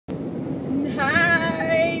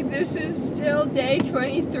this is still day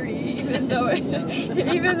 23, even though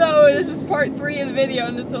this is part 3 of the video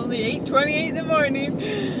and it's only 8:28 in the morning.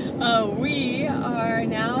 We are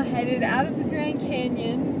now headed out of the Grand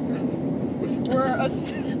Canyon.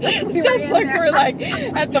 It sounds like we're like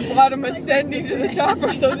at the bottom ascending to the top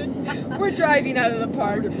or something. We're driving out of the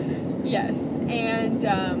park. Yes, and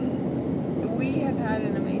we have had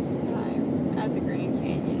an amazing time at the Grand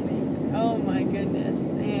Canyon. Oh my goodness.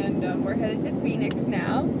 And we're headed to Phoenix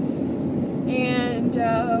now. And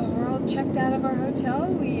we're all checked out of our hotel.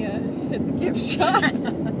 We hit the gift shop.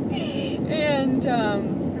 And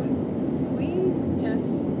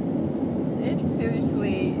it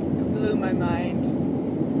seriously blew my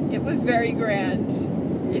mind. It was very grand.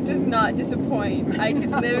 It does not disappoint. I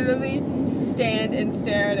could literally stand and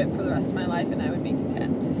stare at it for the rest of my life and I would be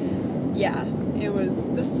content. Yeah, it was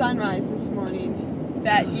the sunrise this morning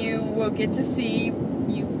that you will get to see.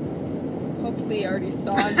 You hopefully already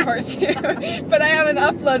saw in part 2, but I haven't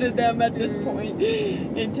uploaded them at this point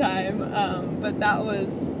in time. But that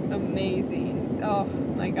was amazing. Oh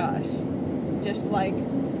my gosh. Just like,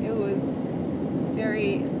 it was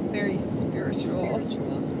very, very spiritual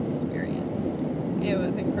experience. It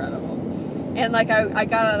was incredible. And like I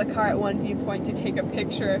got out of the car at one viewpoint to take a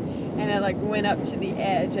picture and I like went up to the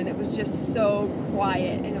edge and it was just so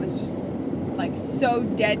quiet and it was just like so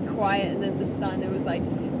dead quiet, and then the sun, it was like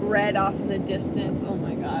red off in the distance. Oh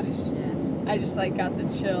my gosh. Yes. I just like got the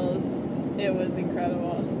chills. It was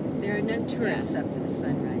incredible. There are no tourists up for the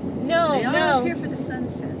sunrises. No, they all up here for the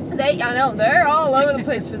sunsets. I know, they're all over the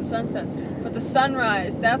place for the sunsets. But the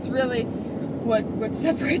sunrise, that's really what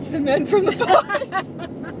separates the men from the boys.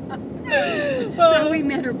 So are we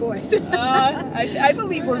men or boys? I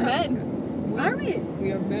believe we're men. Are we?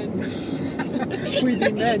 We are men. We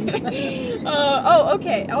be men.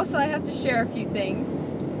 Okay. Also, I have to share a few things.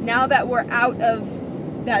 Now that we're out of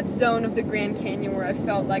that zone of the Grand Canyon where I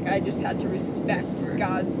felt like I just had to respect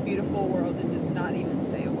God's beautiful world and just not even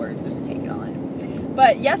say a word, just take it all in.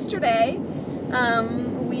 But yesterday,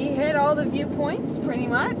 we hit all the viewpoints pretty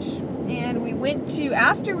much, and we went to,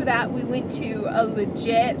 after that, we went to a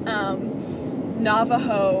legit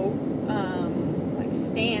Navajo like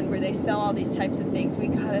stand where they sell all these types of things. We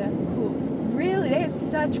got a cool, really, they had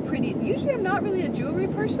such pretty, usually I'm not really a jewelry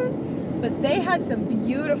person, but they had some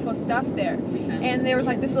beautiful stuff there. And there was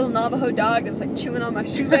like this little Navajo dog that was like chewing on my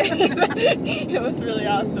shoelace. It was really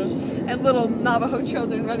awesome. And little Navajo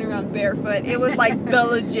children running around barefoot. It was like the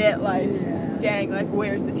legit, like, dang, like,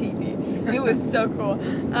 where's the TV? It was so cool.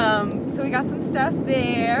 So we got some stuff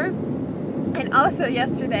there. And also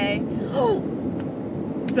yesterday,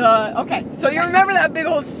 okay, so you remember that big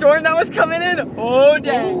old storm that was coming in? Oh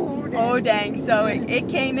dang. Oh dang. So it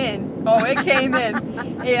came in. Oh, it came in.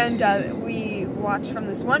 And we watched from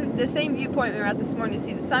the same viewpoint we were at this morning to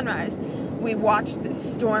see the sunrise. We watched this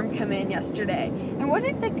storm come in yesterday. And what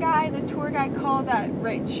did the tour guide call that,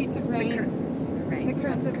 sheets of rain? The curtains. Right. The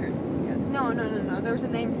curtains. The curtains, yeah. No. There's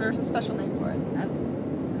a special name for it.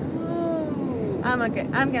 I'm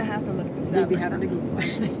gonna have to look this up. Maybe have to Google.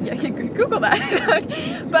 Yeah, Google that.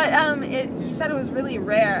 But he said it was really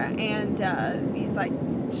rare, and these like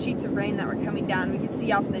sheets of rain that were coming down, we could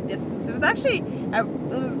see off in the distance. It was actually at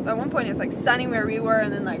one point it was like sunny where we were,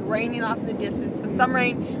 and then like raining off in the distance. But some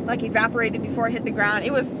rain like evaporated before it hit the ground.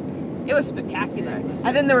 It was spectacular.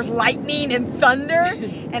 And then there was lightning and thunder,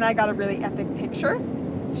 and I got a really epic picture.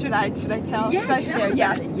 Should I tell? Yeah, Should I share?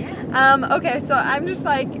 Yes. Okay, so I'm just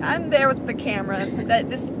like, I'm there with the camera,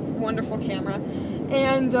 this wonderful camera,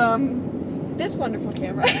 and this wonderful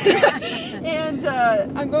camera, and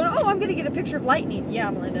I'm going, I'm going to get a picture of lightning. Yeah,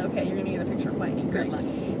 Melinda, okay, you're going to get a picture of lightning. Great.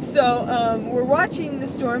 So we're watching the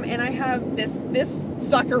storm, and I have this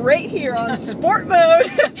sucker right here on sport mode.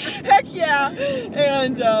 Heck yeah.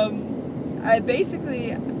 And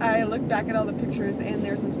I look back at all the pictures, and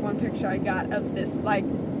there's this one picture I got of this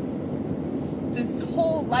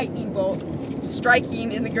whole lightning bolt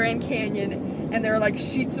striking in the Grand Canyon, and there are like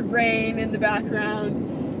sheets of rain in the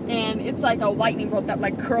background, and it's like a lightning bolt that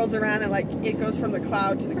like curls around and like it goes from the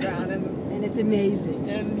cloud to the ground, and it's amazing.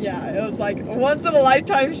 And yeah, it was like a once in a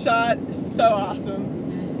lifetime shot. So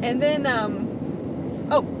awesome. And then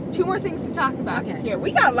 2 more things to talk about. Okay. Here,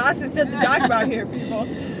 we got lots of stuff to talk about here, people.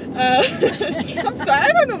 I'm sorry,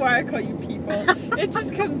 I don't know why I call you people. It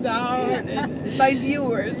just comes out. And my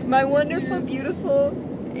viewers, my wonderful, beautiful,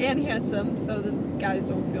 and handsome, so the guys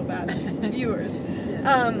don't feel bad, viewers.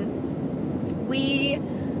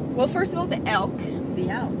 Well, first of all, the elk. The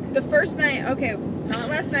elk. The first night, okay, not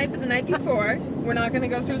last night, but the night before. We're not going to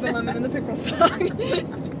go through the lemon and the pickle song.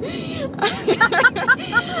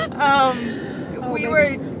 We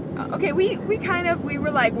were Okay, we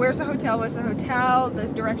were like, where's the hotel? Where's the hotel? The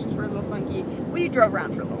directions were a little funky. We drove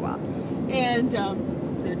around for a little while, and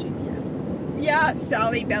No GPS. yeah,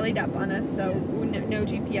 Sally bellied up on us, so no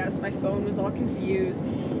GPS. My phone was all confused.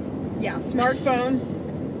 Yeah,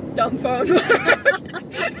 smartphone, dumb phone.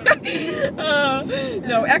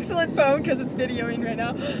 No, excellent phone because it's videoing right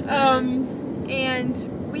now. And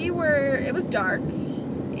it was dark.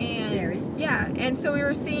 And yeah, and so we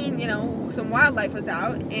were seeing, some wildlife was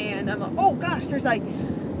out, and I'm like, oh gosh, there's like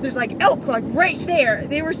elk like right there.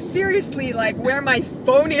 They were seriously like where my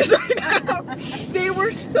phone is right now. They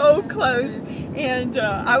were so close, and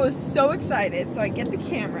I was so excited. So I get the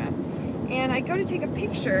camera, and I go to take a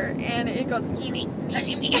picture, and it goes,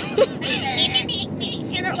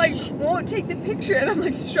 like won't take the picture, and I'm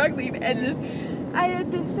like struggling, and I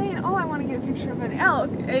had been saying, oh, I want to get a picture of an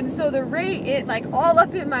elk, and so the ray, like all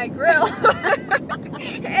up in my grill,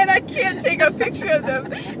 and I can't take a picture of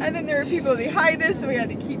them, and then there were people behind us, so we had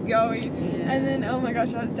to keep going, and then, oh my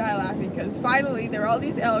gosh, I was dying laughing, because finally there were all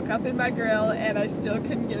these elk up in my grill, and I still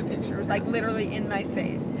couldn't get a picture. It was like literally in my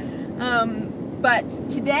face. But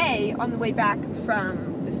today, on the way back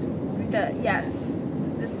from this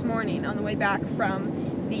morning, on the way back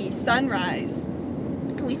from the sunrise,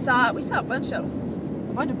 we saw a bunch of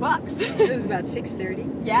bucks. It was about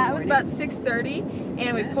 6:30. Yeah, it was about 6:30,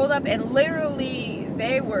 and we pulled up, and literally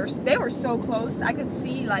they were so close. I could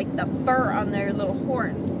see like the fur on their little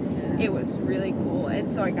horns. Yeah. It was really cool, and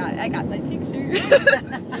so I got my picture.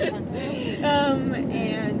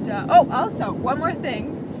 Also one more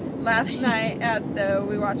thing. Last night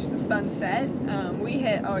we watched the sunset. We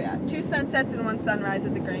hit 2 sunsets and 1 sunrise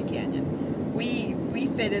at the Grand Canyon. We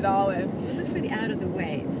fit it all in. We look for the out of the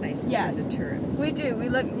way places for the tourists. We do. We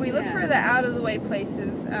look for the out of the way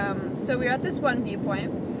places. So we were at this one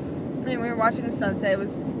viewpoint, and we were watching the sunset. It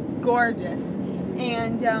was gorgeous,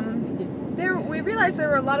 and we realized there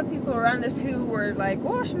were a lot of people around us who were like,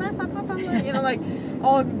 oh, like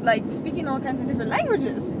all like speaking all kinds of different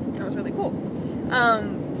languages, and it was really cool.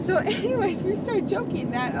 So anyways, we started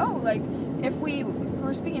joking that if we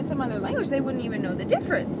were speaking some other language, they wouldn't even know the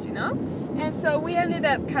difference, And so we ended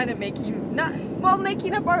up kind of making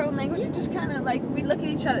up our own language, and just kind of like we'd look at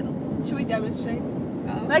each other. Should we demonstrate?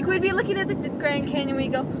 Oh. Like we'd be looking at the Grand Canyon, we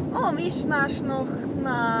go, oh, mishmash noch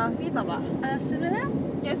na fitava.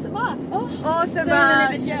 Yes, va. Oh, ça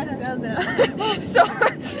va. Yes, so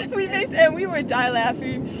we were die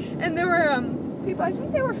laughing, and there were people. I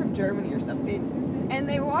think they were from Germany or something. And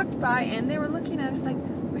they walked by, and they were looking at us like,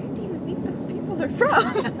 where do you think those people are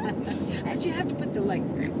from? And you have to put the like.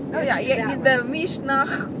 Oh yeah, the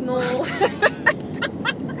Mishnach no.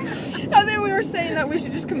 And then we were saying that we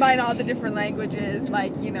should just combine all the different languages,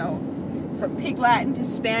 like from Pig Latin to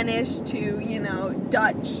Spanish to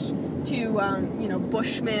Dutch to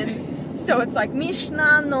Bushman. So it's like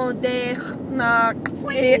Mishnah no dech na.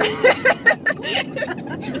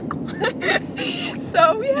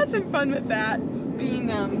 So we had some fun with that.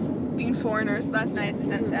 Being foreigners last night at the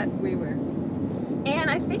sunset. We were.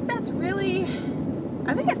 And I think I've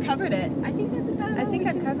covered it. I think that's about it. I think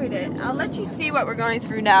I've covered it. I'll let you see what we're going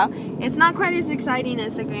through now. It's not quite as exciting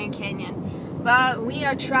as the Grand Canyon, but we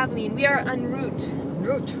are traveling. We are en route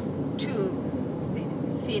to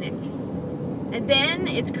Phoenix. And then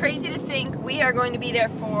it's crazy to think we are going to be there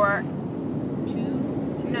for two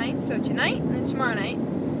nights. So tonight and then tomorrow night.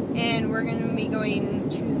 And we're going to be going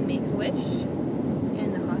to Make-A-Wish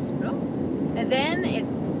in the hospital. And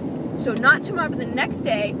then, so not tomorrow, but the next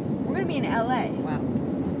day, we're going to be in LA. Wow.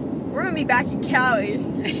 We're going to be back in Cali.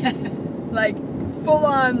 Like, full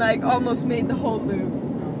on, like, almost made the whole loop.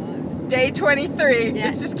 Almost. Day 23.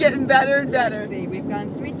 Yes. It's just getting better and better. Let's see, we've gone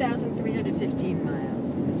 3,315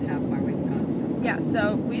 miles is how far we've gone so far. Yeah,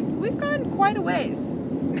 so we've gone quite a ways.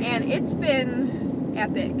 And it's been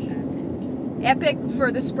epic. Epic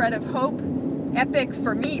for the spread of hope. Epic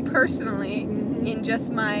for me personally, in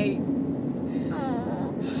just my.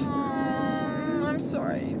 I'm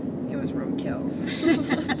sorry. It was roadkill.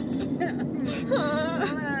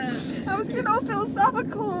 I was getting all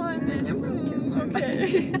philosophical and it's roadkill.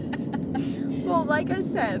 Okay. Well, like I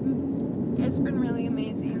said, it's been really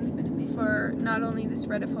amazing. It's been amazing for not only the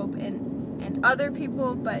spread of hope and other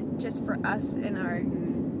people, but just for us and our.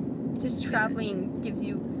 Just traveling gives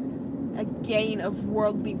you a gain of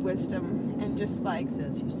worldly wisdom, and just like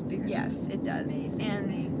fills your spirit. Yes, it does. Amazing,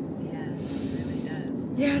 yeah, it really does.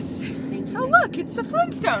 Yes. Thank you. Oh look, it's the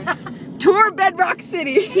Flintstones. Tour Bedrock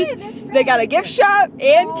City. Hey, there's Fred. They got a gift shop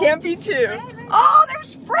and campy too. Oh,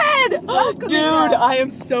 there's Fred. Dude, I am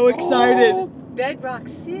so excited. Oh, Bedrock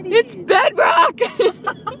City. It's Bedrock.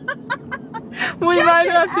 We might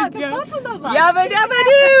have to go. The Buffalo Lunch. Yabba dabba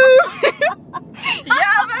doo.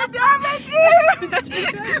 It's too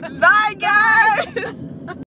bad. Bye, guys!